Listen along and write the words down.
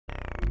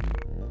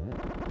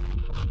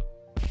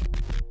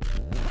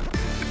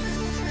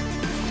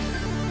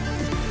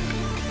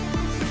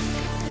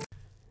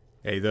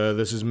Hey there,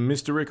 this is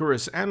Mr.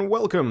 Icarus, and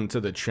welcome to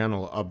the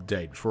channel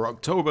update for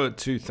October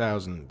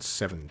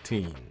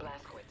 2017.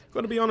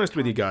 Gotta be honest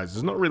with you guys,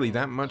 there's not really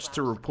that much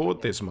to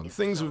report this month.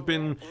 Things have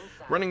been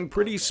running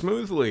pretty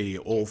smoothly,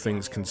 all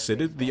things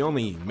considered. The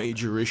only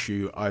major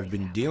issue I've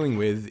been dealing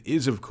with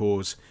is, of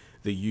course,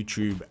 the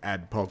YouTube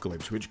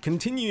adpocalypse, which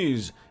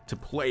continues to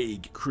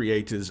plague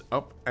creators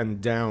up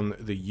and down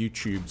the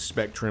YouTube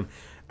spectrum.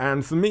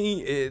 And for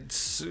me,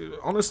 it's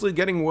honestly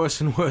getting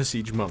worse and worse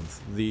each month.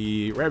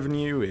 The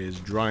revenue is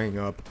drying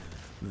up,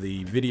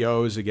 the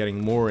videos are getting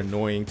more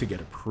annoying to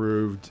get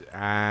approved,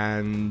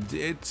 and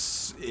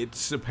it's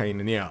a pain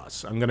in the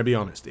ass. I'm gonna be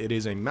honest, it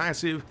is a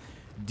massive,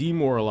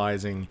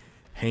 demoralizing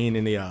pain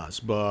in the ass,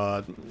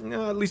 but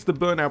at least the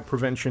burnout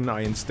prevention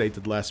I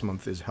instated last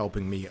month is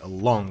helping me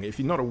along. If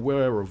you're not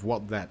aware of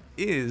what that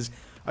is,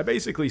 I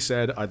basically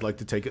said I'd like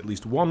to take at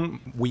least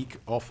 1 week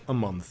off a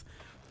month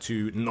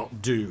to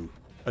not do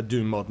a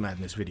Doom Mod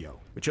Madness video,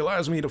 which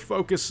allows me to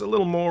focus a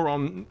little more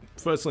on,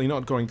 firstly,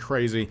 not going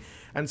crazy,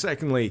 and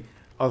secondly,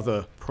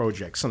 other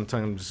projects,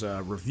 sometimes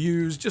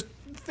reviews, just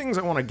things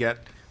I want to get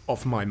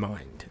off my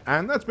mind.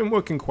 And that's been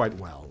working quite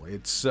well.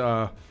 It's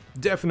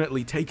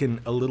definitely taken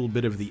a little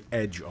bit of the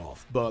edge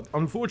off, but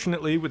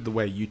unfortunately, with the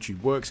way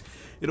YouTube works,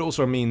 it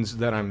also means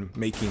that I'm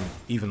making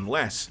even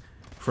less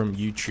from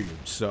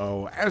YouTube.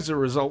 So as a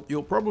result,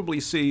 you'll probably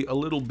see a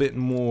little bit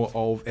more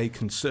of a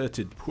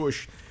concerted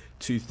push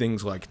to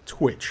things like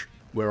Twitch,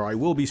 where I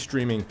will be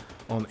streaming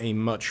on a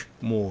much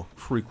more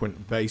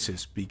frequent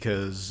basis,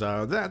 because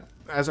that,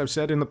 as I've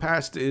said in the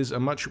past, is a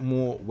much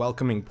more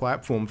welcoming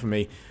platform for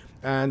me.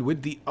 And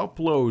with the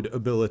upload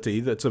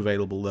ability that's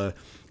available there,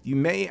 you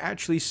may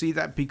actually see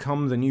that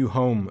become the new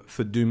home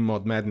for Doom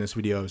Mod Madness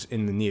videos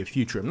in the near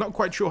future. I'm not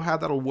quite sure how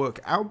that'll work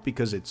out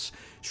because it's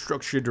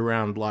structured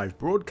around live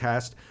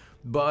broadcast,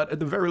 but at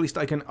the very least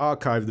I can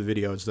archive the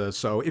videos there,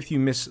 so if you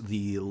miss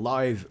the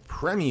live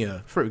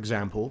premiere, for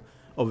example,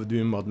 of a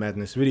Doom Mod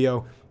Madness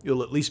video,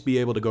 you'll at least be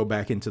able to go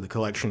back into the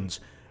collections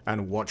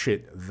and watch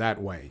it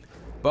that way.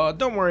 But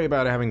don't worry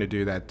about having to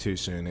do that too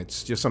soon.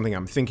 It's just something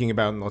I'm thinking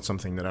about, not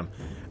something that I'm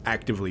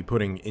actively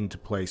putting into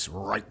place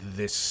right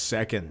this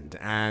second.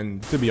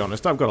 And to be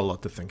honest, I've got a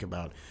lot to think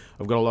about.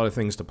 I've got a lot of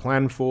things to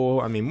plan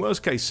for. I mean,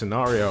 worst case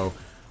scenario,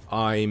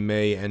 I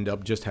may end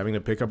up just having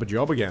to pick up a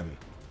job again.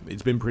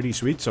 It's been pretty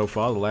sweet so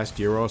far. The last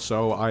year or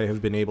so, I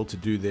have been able to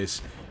do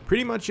this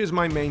pretty much as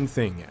my main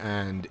thing,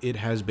 and it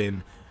has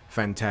been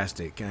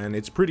fantastic. And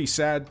it's pretty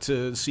sad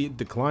to see it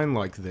decline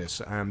like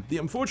this. And the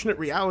unfortunate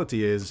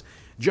reality is,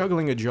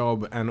 juggling a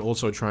job and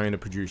also trying to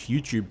produce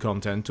YouTube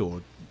content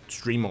or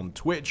stream on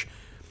Twitch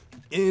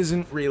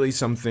isn't really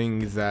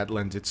something that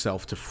lends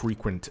itself to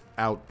frequent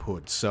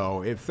output.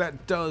 So if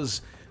that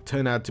does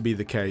turn out to be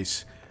the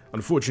case,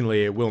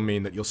 unfortunately it will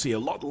mean that you'll see a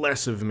lot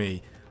less of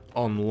me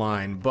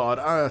online,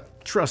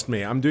 but trust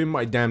me, I'm doing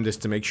my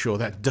damnedest to make sure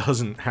that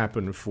doesn't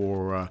happen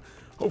for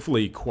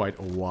hopefully quite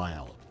a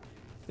while.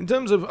 In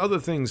terms of other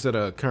things that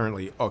are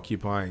currently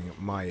occupying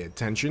my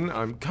attention,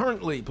 I'm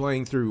currently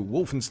playing through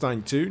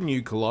Wolfenstein 2,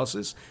 New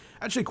Colossus,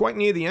 actually quite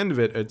near the end of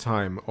it at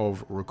time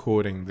of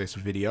recording this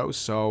video,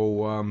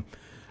 so I'm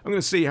going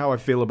to see how I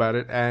feel about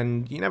it,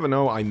 and you never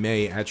know, I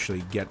may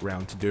actually get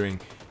round to doing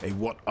a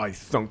What I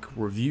Thunk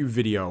review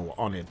video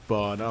on it,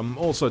 but I'm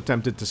also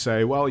tempted to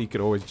say, well, you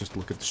could always just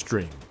look at the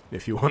stream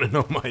if you want to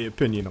know my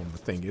opinion on the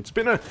thing. It's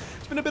been a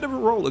bit of a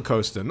roller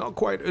coaster, not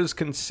quite as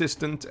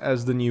consistent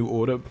as the New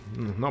Order,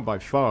 not by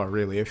far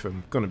really, if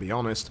I'm going to be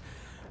honest,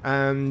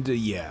 and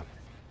yeah,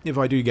 if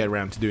I do get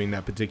around to doing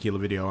that particular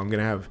video, I'm going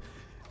to have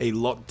a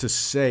lot to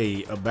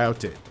say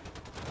about it.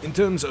 In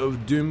terms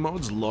of Doom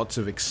mods, lots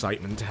of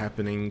excitement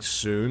happening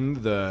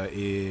soon. There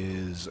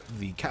is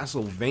the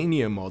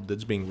Castlevania mod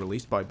that's being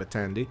released by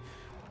Batandi.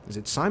 Is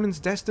it Simon's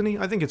Destiny?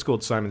 I think it's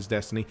called Simon's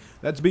Destiny.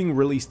 That's being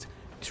released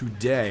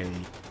today.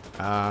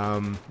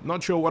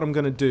 Not sure what I'm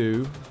gonna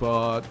do,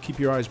 but keep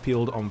your eyes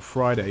peeled on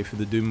Friday for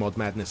the Doom Mod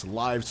Madness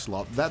live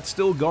slot. That's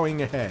still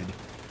going ahead.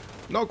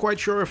 Not quite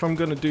sure if I'm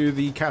gonna do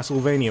the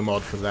Castlevania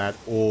mod for that,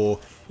 or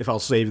if I'll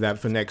save that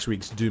for next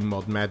week's Doom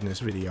Mod Madness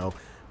video.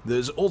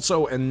 There's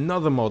also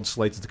another mod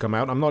slated to come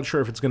out. I'm not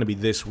sure if it's going to be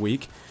this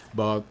week,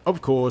 but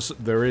of course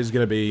there is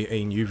going to be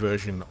a new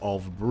version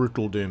of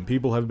Brutal Doom.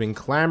 People have been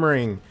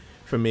clamoring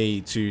for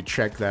me to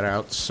check that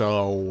out,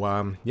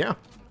 so yeah.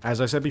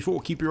 As I said before,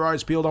 keep your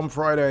eyes peeled on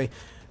Friday.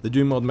 The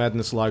Doom Mod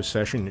Madness live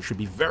session should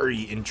be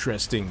very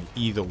interesting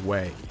either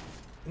way.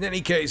 In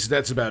any case,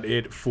 that's about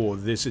it for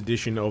this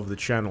edition of the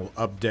channel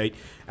update,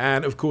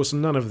 and of course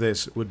none of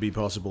this would be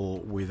possible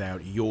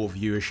without your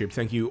viewership.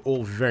 Thank you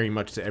all very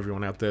much to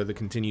everyone out there that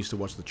continues to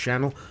watch the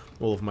channel,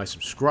 all of my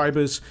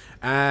subscribers,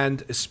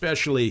 and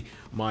especially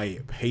my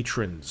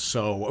patrons.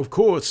 So, of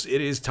course,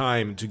 it is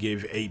time to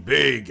give a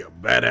big,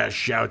 badass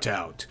shout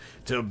out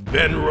to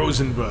Ben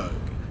Rosenberg,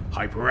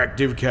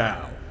 Hyperactive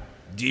Cow,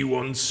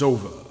 D1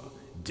 Sova,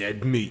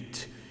 Dead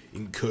Meat,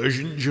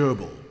 Incursion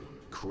Gerbil,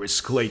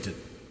 Chris Clayton,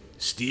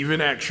 Steven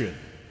Action,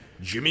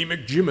 Jimmy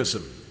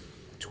McJimison,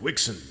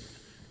 Twixen,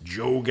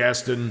 Joe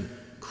Gaston,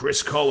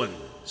 Chris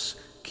Collins,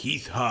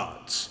 Keith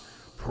Hartz,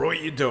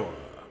 Proyadora,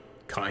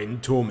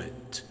 Kind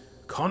Torment,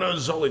 Connor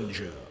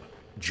Zollinger,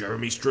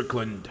 Jeremy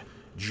Strickland,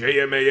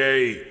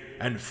 JMAA,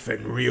 and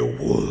Fenrir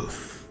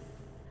Wolf.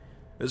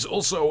 There's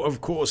also,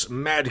 of course,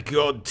 Mad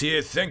God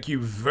tier. Thank you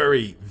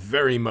very,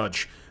 very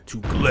much to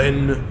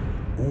Glenn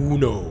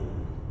Uno.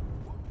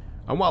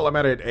 And while I'm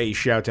at it, a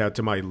shout out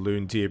to my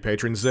Loon tier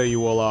patrons. There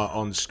you all are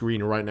on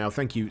screen right now.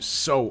 Thank you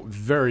so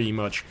very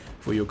much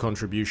for your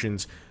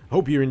contributions.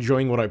 Hope you're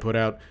enjoying what I put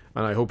out,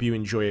 and I hope you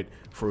enjoy it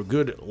for a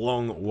good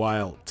long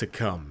while to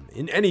come.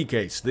 In any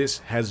case, this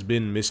has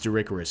been Mr.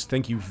 Icarus.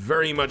 Thank you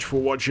very much for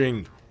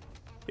watching.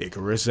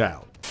 Icarus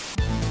out.